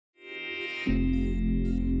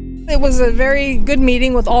It was a very good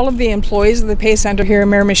meeting with all of the employees of the Pay Centre here in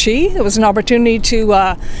Miramichi. It was an opportunity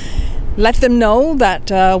to let them know that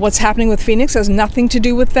what's happening with Phoenix has nothing to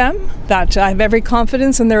do with them, that I have every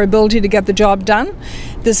confidence in their ability to get the job done.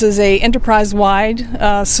 This is an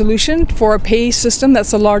enterprise-wide solution for a pay system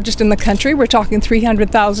that's the largest in the country. We're talking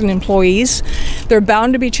 300,000 employees. There are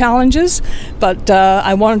bound to be challenges, but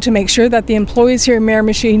I wanted to make sure that the employees here in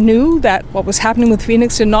Miramichi knew that what was happening with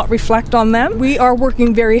Phoenix did not reflect on them. We are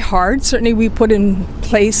working very hard. Certainly we put in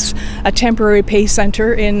place a temporary pay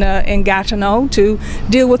centre in Gatineau to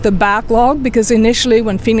deal with the backlog, because initially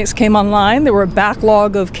when Phoenix came online there were a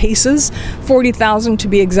backlog of cases, 40,000 to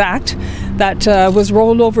be exact, that was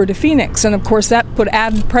rolled over to Phoenix, and of course that put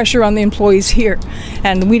added pressure on the employees here,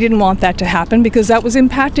 and we didn't want that to happen because that was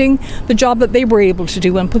impacting the job that they were able to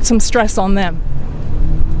do and put some stress on them.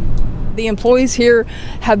 The employees here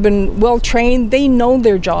have been well trained. They know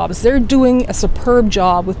their jobs. They're doing a superb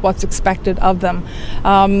job with what's expected of them.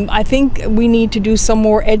 I think we need to do some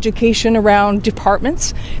more education around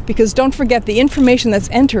departments, because don't forget, the information that's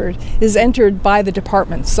entered is entered by the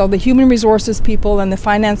departments. So the human resources people and the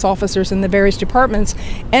finance officers in the various departments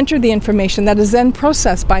enter the information that is then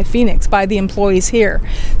processed by Phoenix, by the employees here.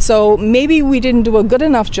 So maybe we didn't do a good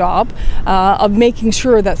enough job of making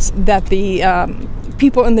sure that the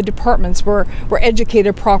people in the departments were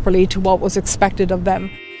educated properly to what was expected of them.